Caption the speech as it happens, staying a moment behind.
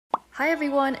Hi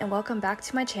everyone and welcome back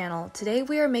to my channel. Today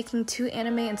we are making two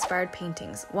anime inspired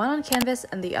paintings, one on canvas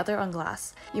and the other on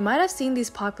glass. You might have seen these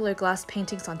popular glass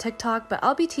paintings on TikTok, but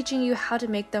I'll be teaching you how to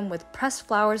make them with pressed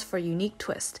flowers for a unique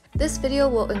twist. This video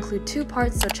will include two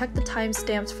parts, so check the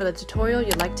timestamps for the tutorial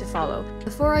you'd like to follow.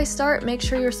 Before I start, make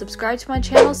sure you're subscribed to my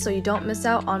channel so you don't miss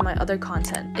out on my other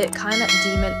content. It kinda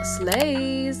demon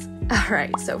slays!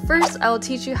 Alright, so first I will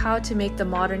teach you how to make the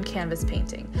modern canvas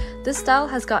painting. This style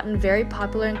has gotten very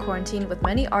popular in quarantine, with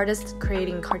many artists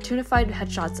creating cartoonified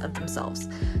headshots of themselves.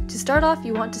 To start off,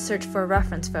 you want to search for a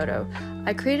reference photo.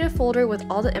 I created a folder with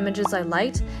all the images I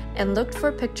liked and looked for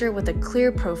a picture with a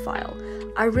clear profile.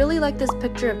 I really like this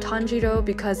picture of Tanjiro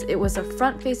because it was a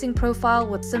front-facing profile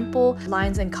with simple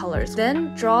lines and colors.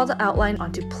 Then draw the outline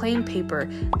onto plain paper,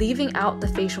 leaving out the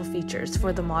facial features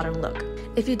for the modern look.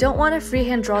 If you don't want to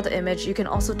freehand draw the image, you can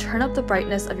also turn up the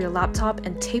brightness of your laptop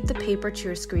and tape the paper to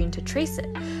your screen to trace it.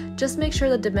 Just make sure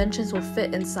the dimensions will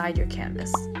fit inside your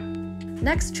canvas.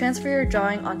 Next, transfer your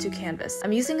drawing onto canvas.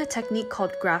 I'm using a technique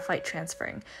called graphite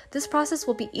transferring. This process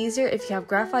will be easier if you have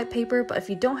graphite paper, but if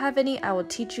you don't have any, I will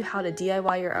teach you how to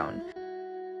DIY your own.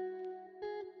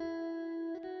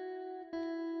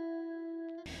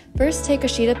 First, take a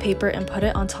sheet of paper and put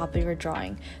it on top of your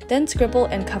drawing. Then scribble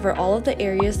and cover all of the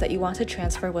areas that you want to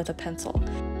transfer with a pencil.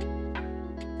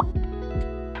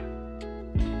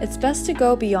 It's best to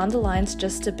go beyond the lines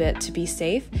just a bit to be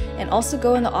safe, and also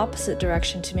go in the opposite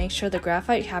direction to make sure the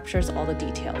graphite captures all the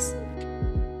details.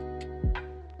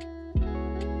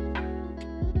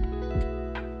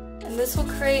 And this will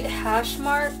create hash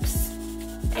marks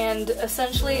and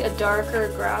essentially a darker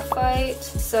graphite,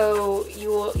 so you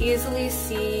will easily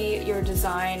see your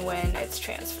design when it's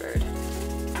transferred.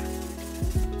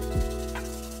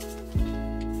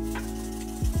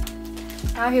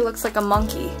 Now he looks like a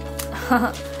monkey.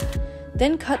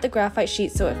 Then cut the graphite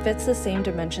sheet so it fits the same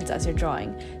dimensions as your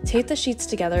drawing. Tape the sheets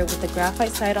together with the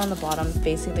graphite side on the bottom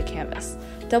facing the canvas.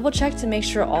 Double check to make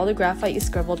sure all the graphite you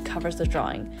scribbled covers the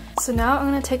drawing. So now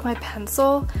I'm going to take my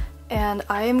pencil and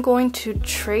I am going to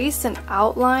trace and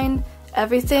outline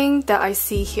everything that I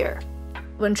see here.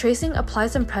 When tracing, apply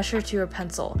some pressure to your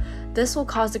pencil. This will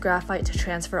cause the graphite to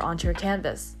transfer onto your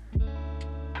canvas.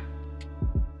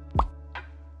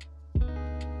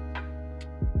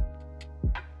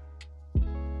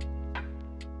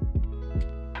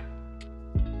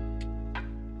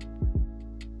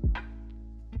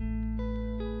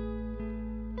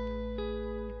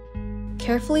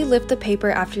 Carefully lift the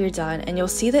paper after you're done and you'll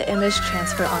see the image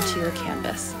transfer onto your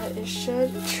canvas. It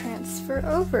should transfer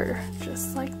over,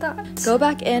 just like that. Go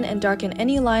back in and darken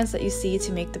any lines that you see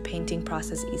to make the painting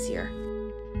process easier.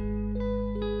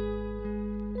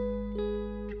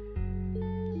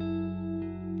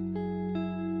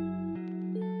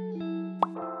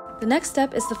 The next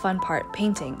step is the fun part,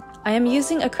 painting. I am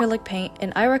using acrylic paint,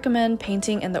 and I recommend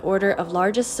painting in the order of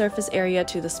largest surface area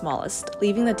to the smallest,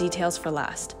 leaving the details for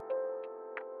last.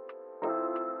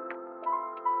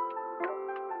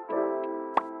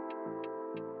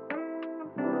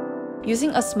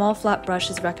 Using a small flat brush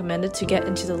is recommended to get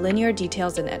into the linear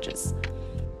details and edges.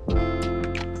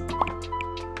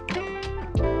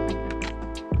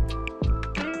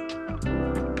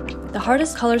 The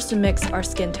hardest colors to mix are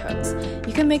skin tones.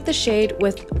 You can make the shade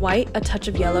with white, a touch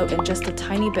of yellow, and just a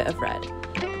tiny bit of red.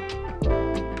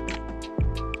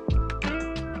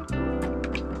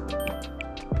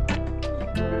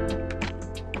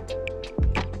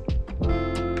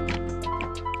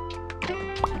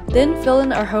 Then fill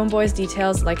in our homeboy's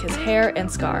details like his hair and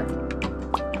scar.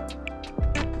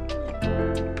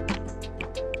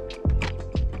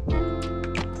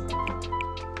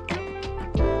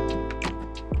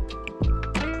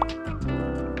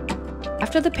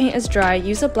 After the paint is dry,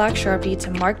 use a black Sharpie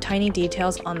to mark tiny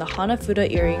details on the Hanafuda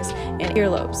earrings and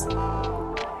earlobes.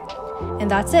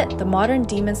 And that's it! The modern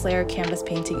Demon Slayer canvas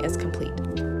painting is complete.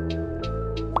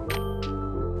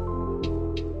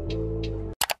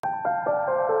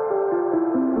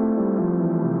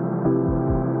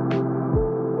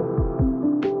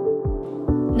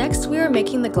 Next, we are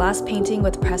making the glass painting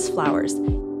with pressed flowers.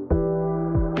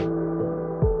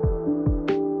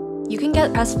 You can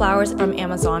get pressed flowers from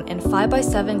Amazon and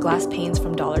 5x7 glass panes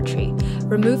from Dollar Tree.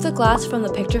 Remove the glass from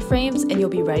the picture frames and you'll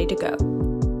be ready to go.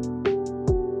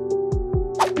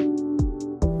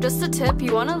 Just a tip,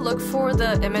 you want to look for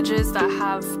the images that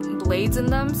have blades in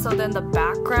them, so then the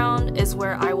background is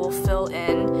where I will fill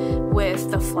in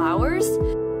with the flowers.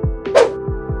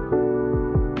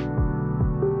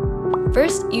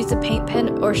 First, use a paint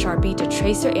pen or Sharpie to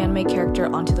trace your anime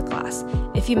character onto the glass.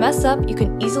 If you mess up, you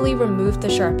can easily remove the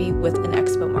Sharpie with an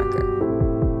Expo Marker.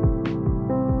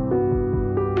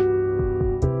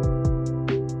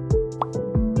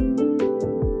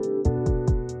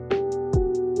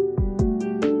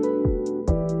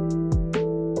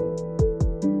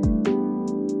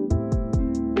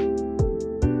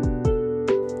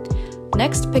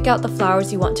 Next, pick out the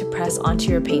flowers you want to press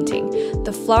onto your painting.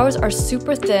 The flowers are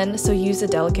super thin, so use a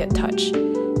delicate touch.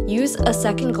 Use a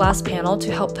second glass panel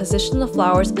to help position the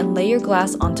flowers and lay your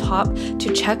glass on top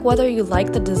to check whether you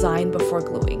like the design before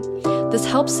gluing. This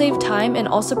helps save time and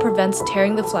also prevents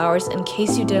tearing the flowers in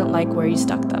case you didn't like where you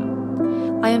stuck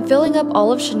them. I am filling up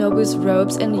all of Shinobu's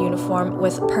robes and uniform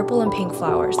with purple and pink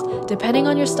flowers. Depending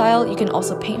on your style, you can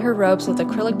also paint her robes with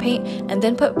acrylic paint and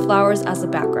then put flowers as the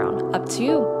background. Up to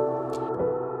you!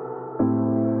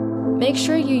 Make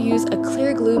sure you use a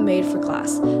clear glue made for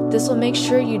glass. This will make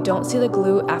sure you don't see the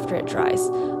glue after it dries.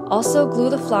 Also,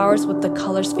 glue the flowers with the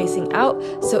colors facing out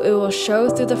so it will show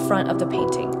through the front of the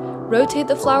painting. Rotate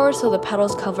the flowers so the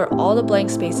petals cover all the blank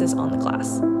spaces on the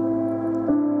glass.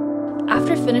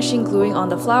 After finishing gluing on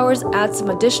the flowers, add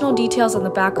some additional details on the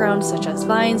background such as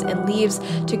vines and leaves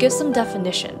to give some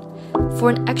definition. For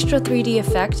an extra 3D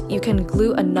effect, you can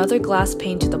glue another glass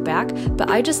pane to the back, but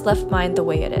I just left mine the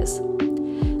way it is.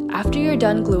 After you're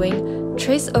done gluing,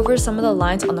 trace over some of the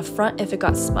lines on the front if it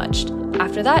got smudged.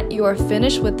 After that, you are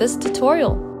finished with this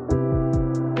tutorial.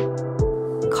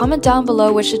 Comment down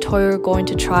below which tutorial you're going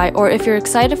to try, or if you're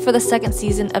excited for the second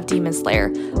season of Demon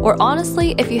Slayer, or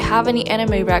honestly, if you have any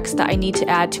anime recs that I need to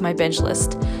add to my binge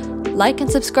list. Like and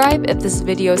subscribe if this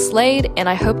video slayed, and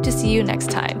I hope to see you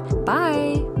next time.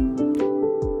 Bye!